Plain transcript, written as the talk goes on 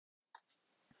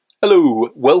Hello,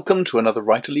 welcome to another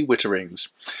Writerly Witterings.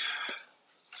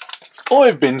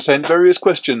 I've been sent various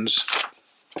questions,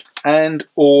 and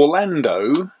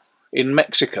Orlando in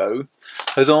Mexico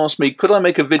has asked me, could I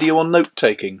make a video on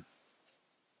note-taking?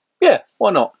 Yeah, why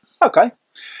not? Okay,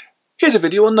 here's a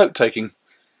video on note-taking.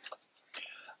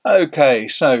 Okay,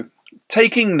 so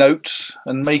taking notes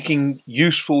and making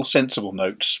useful, sensible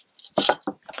notes.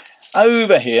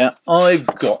 Over here, I've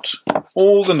got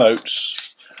all the notes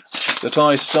that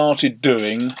I started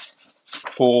doing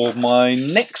for my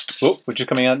next book, which is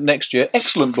coming out next year.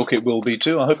 Excellent book it will be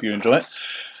too, I hope you enjoy it.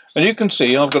 And you can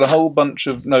see I've got a whole bunch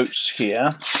of notes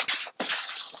here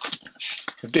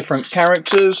of different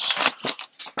characters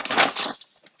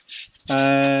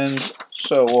and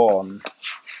so on.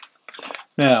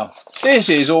 Now, this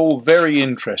is all very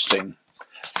interesting.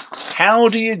 How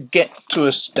do you get to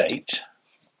a state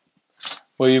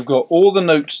where you've got all the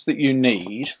notes that you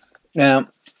need? Now,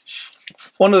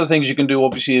 one of the things you can do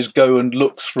obviously is go and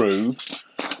look through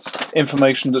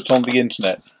information that's on the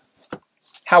internet.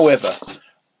 However,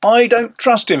 I don't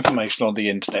trust information on the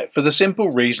internet for the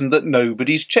simple reason that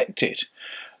nobody's checked it.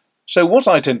 So what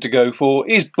I tend to go for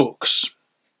is books.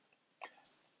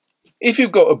 If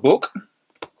you've got a book,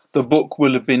 the book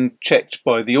will have been checked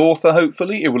by the author,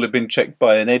 hopefully. It will have been checked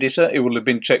by an editor. It will have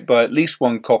been checked by at least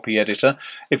one copy editor.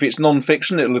 If it's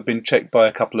non-fiction, it will have been checked by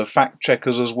a couple of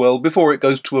fact-checkers as well before it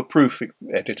goes to a proof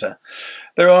editor.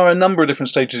 There are a number of different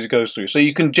stages it goes through, so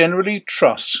you can generally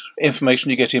trust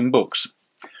information you get in books.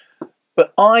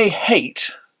 But I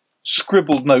hate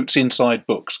scribbled notes inside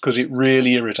books because it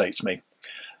really irritates me.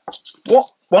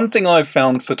 One thing I've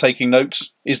found for taking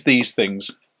notes is these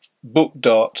things. Book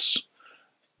darts,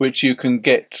 which you can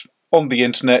get on the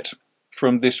internet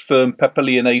from this firm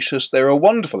Papilionaceous. They're a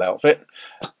wonderful outfit,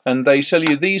 and they sell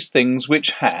you these things which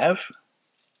have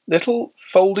little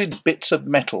folded bits of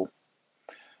metal.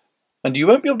 And you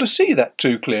won't be able to see that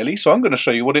too clearly, so I'm going to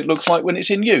show you what it looks like when it's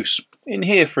in use. In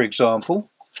here, for example,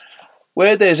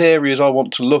 where there's areas I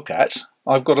want to look at,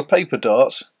 I've got a paper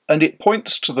dart, and it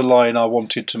points to the line I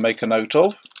wanted to make a note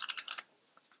of,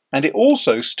 and it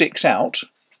also sticks out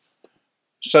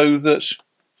so that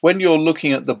when you're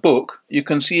looking at the book, you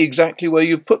can see exactly where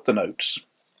you put the notes.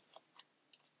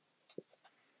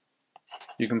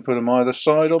 You can put them either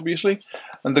side, obviously.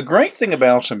 And the great thing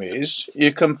about them is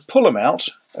you can pull them out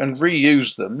and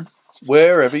reuse them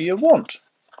wherever you want.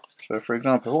 So, for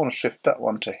example, if I want to shift that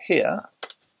one to here,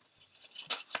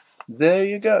 there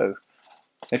you go.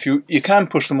 If you can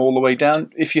push them all the way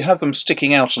down. If you have them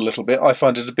sticking out a little bit, I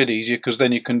find it a bit easier because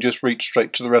then you can just reach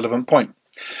straight to the relevant point.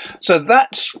 So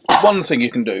that's one thing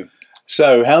you can do.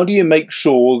 So how do you make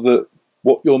sure that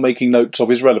what you're making notes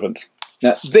of is relevant?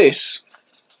 Now this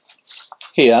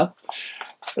here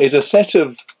is a set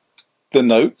of the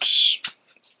notes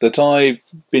that I've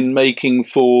been making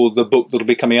for the book that'll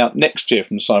be coming out next year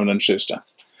from Simon & Schuster.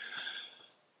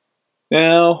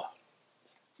 Now,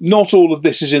 not all of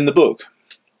this is in the book.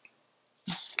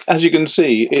 As you can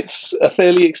see, it's a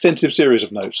fairly extensive series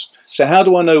of notes. So how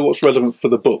do I know what's relevant for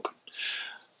the book?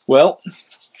 Well,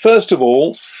 first of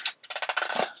all,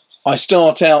 I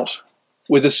start out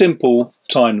with a simple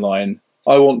timeline.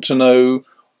 I want to know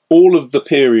all of the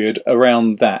period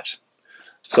around that.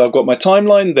 So I've got my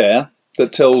timeline there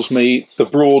that tells me the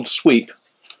broad sweep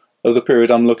of the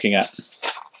period I'm looking at.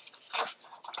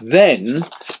 Then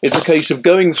it's a case of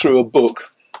going through a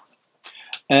book,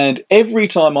 and every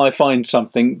time I find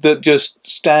something that just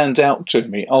stands out to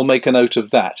me, I'll make a note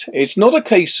of that. It's not a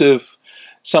case of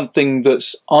something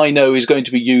that I know is going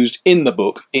to be used in the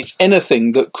book. It's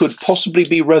anything that could possibly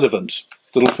be relevant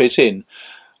that'll fit in.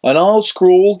 And I'll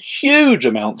scrawl huge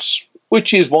amounts,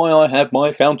 which is why I have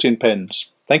my fountain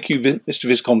pens. Thank you, Mr.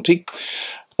 Visconti.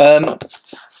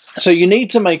 So you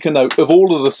need to make a note of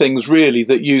all of the things really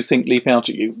that you think leap out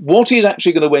at you. What is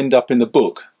actually going to end up in the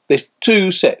book? There's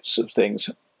two sets of things.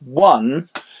 One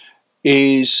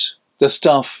is the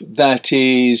stuff that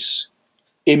is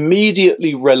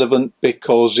immediately relevant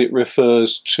because it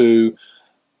refers to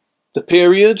the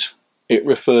period, it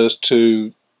refers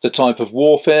to the type of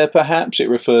warfare perhaps, it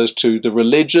refers to the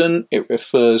religion, it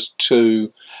refers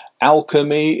to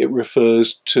alchemy, it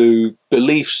refers to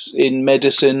beliefs in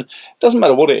medicine. Doesn't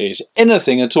matter what it is,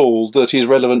 anything at all that is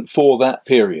relevant for that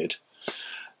period.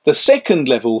 The second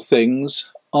level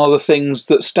things are the things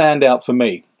that stand out for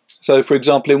me. So for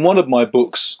example, in one of my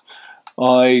books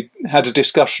I had a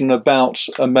discussion about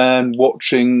a man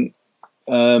watching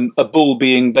a bull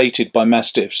being baited by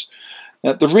mastiffs.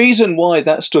 Now, the reason why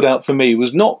that stood out for me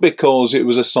was not because it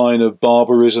was a sign of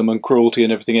barbarism and cruelty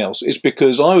and everything else. It's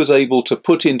because I was able to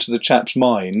put into the chap's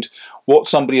mind what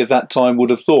somebody at that time would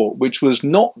have thought, which was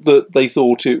not that they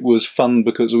thought it was fun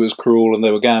because it was cruel and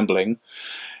they were gambling.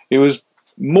 It was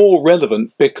more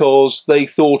relevant because they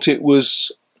thought it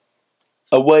was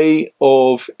a way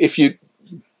of, if you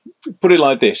put it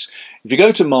like this, if you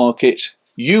go to market,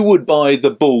 you would buy the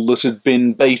bull that had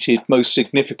been baited most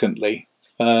significantly.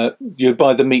 You'd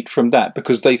buy the meat from that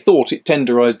because they thought it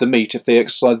tenderised the meat if they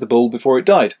exercised the bull before it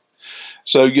died.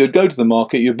 So you'd go to the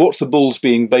market, you'd watch the bulls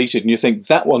being baited and you think,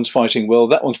 that one's fighting well,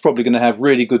 that one's probably going to have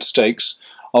really good steaks,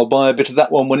 I'll buy a bit of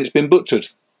that one when it's been butchered.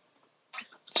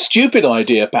 Stupid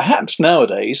idea, perhaps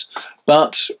nowadays,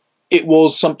 but it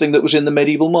was something that was in the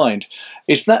medieval mind.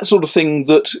 It's that sort of thing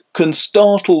that can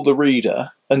startle the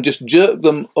reader and just jerk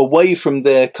them away from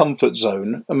their comfort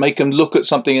zone and make them look at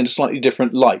something in a slightly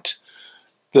different light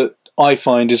that I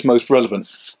find is most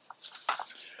relevant.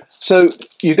 So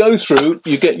you go through,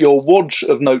 you get your wodge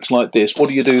of notes like this. What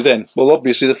do you do then? Well,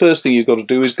 obviously the first thing you've got to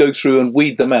do is go through and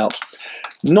weed them out.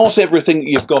 Not everything that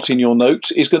you've got in your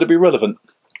notes is going to be relevant.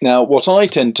 Now, what I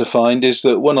tend to find is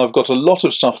that when I've got a lot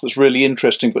of stuff that's really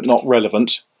interesting but not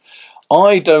relevant,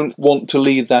 I don't want to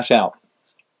leave that out.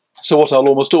 So what I'll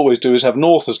almost always do is have an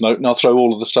author's note and I'll throw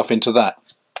all of the stuff into that.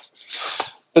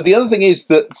 But the other thing is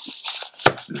that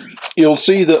you'll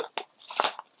see that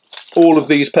all of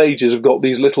these pages have got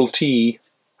these little T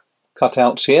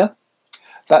cutouts here.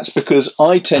 That's because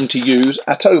I tend to use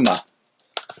Atoma.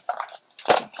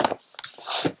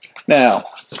 Now,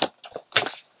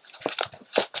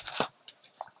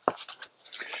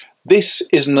 this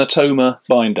is an Atoma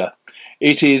binder.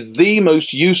 It is the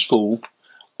most useful,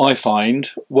 I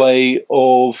find, way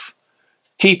of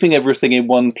keeping everything in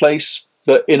one place,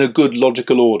 but in a good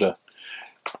logical order.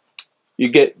 You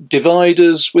get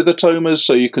dividers with Atomas,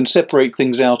 so you can separate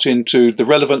things out into the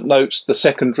relevant notes, the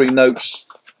secondary notes,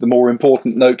 the more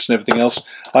important notes and everything else.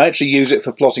 I actually use it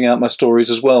for plotting out my stories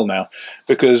as well now,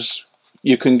 because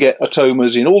you can get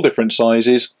Atomas in all different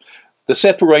sizes. The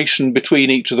separation between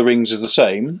each of the rings is the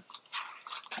same.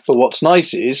 But what's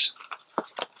nice is,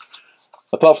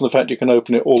 apart from the fact you can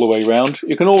open it all the way around,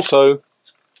 you can also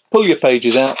pull your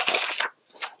pages out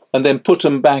and then put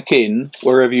them back in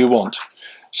wherever you want.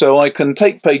 So I can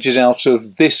take pages out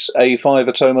of this A5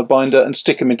 Atoma binder and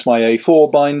stick them into my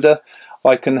A4 binder.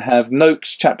 I can have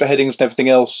notes, chapter headings and everything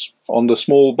else on the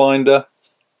small binder.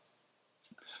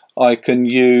 I can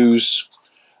use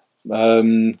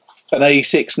an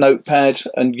A6 notepad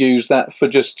and use that for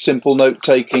just simple note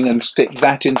taking and stick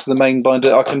that into the main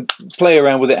binder. I can play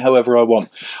around with it however I want.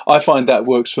 I find that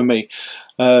works for me.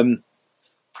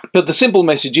 But the simple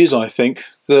message is, I think,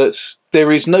 that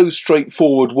there is no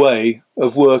straightforward way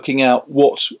of working out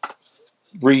what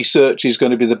research is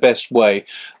going to be the best way.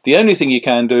 The only thing you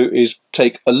can do is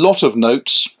take a lot of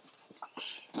notes.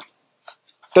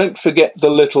 Don't forget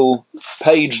the little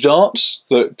page darts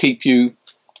that keep you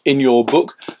in your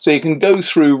book. So you can go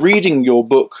through reading your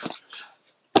book,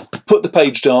 put the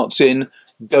page darts in,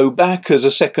 go back as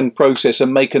a second process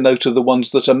and make a note of the ones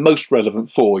that are most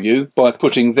relevant for you by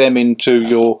putting them into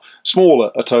your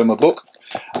smaller Atoma book,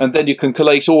 and then you can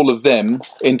collate all of them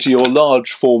into your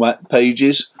large format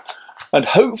pages, and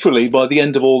hopefully by the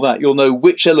end of all that you'll know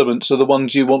which elements are the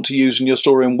ones you want to use in your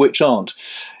story and which aren't.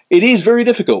 It is very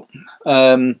difficult.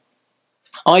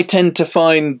 I tend to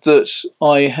find that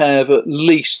I have at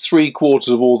least 3/4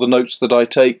 of all the notes that I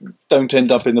take don't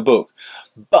end up in the book.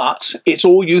 But it's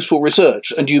all useful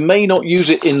research, and you may not use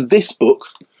it in this book,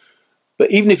 but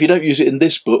even if you don't use it in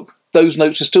this book, those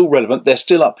notes are still relevant, they're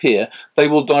still up here, they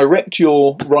will direct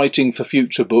your writing for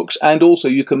future books, and also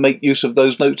you can make use of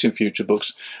those notes in future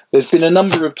books. There's been a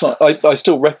number of times, I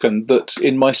still reckon that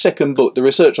in my second book, the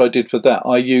research I did for that,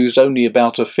 I used only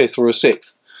about a fifth or a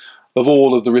sixth of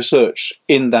all of the research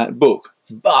in that book.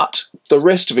 But the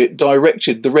rest of it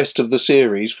directed the rest of the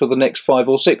series for the next 5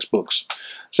 or 6 books.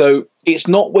 So it's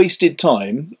not wasted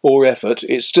time or effort,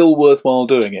 it's still worthwhile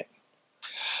doing it.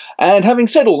 And having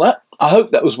said all that, I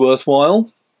hope that was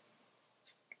worthwhile.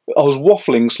 I was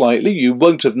waffling slightly, you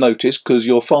won't have noticed because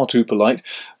you're far too polite,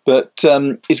 but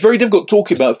it's very difficult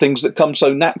talking about things that come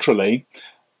so naturally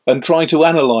and try to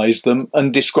analyse them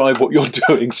and describe what you're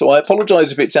doing. So I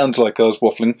apologise if it sounds like I was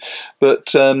waffling,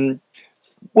 but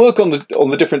work on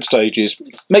the different stages.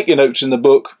 Make your notes in the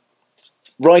book,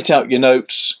 write out your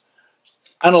notes,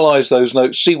 analyse those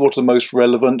notes, see what are most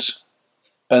relevant,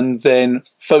 and then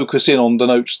focus in on the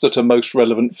notes that are most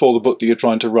relevant for the book that you're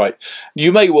trying to write.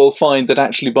 You may well find that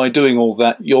actually by doing all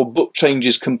that, your book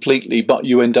changes completely, but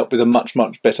you end up with a much,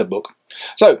 much better book.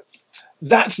 So,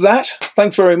 that's that.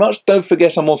 Thanks very much. Don't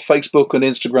forget I'm on Facebook and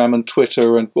Instagram and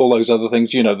Twitter and all those other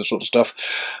things. You know the sort of stuff.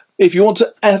 If you want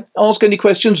to ask any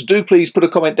questions, do please put a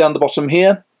comment down the bottom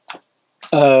here.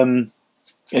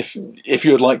 If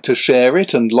you'd like to share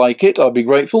it and like it, I'd be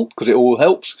grateful because it all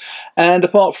helps. And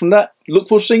apart from that, look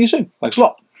forward to seeing you soon. Thanks a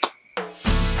lot.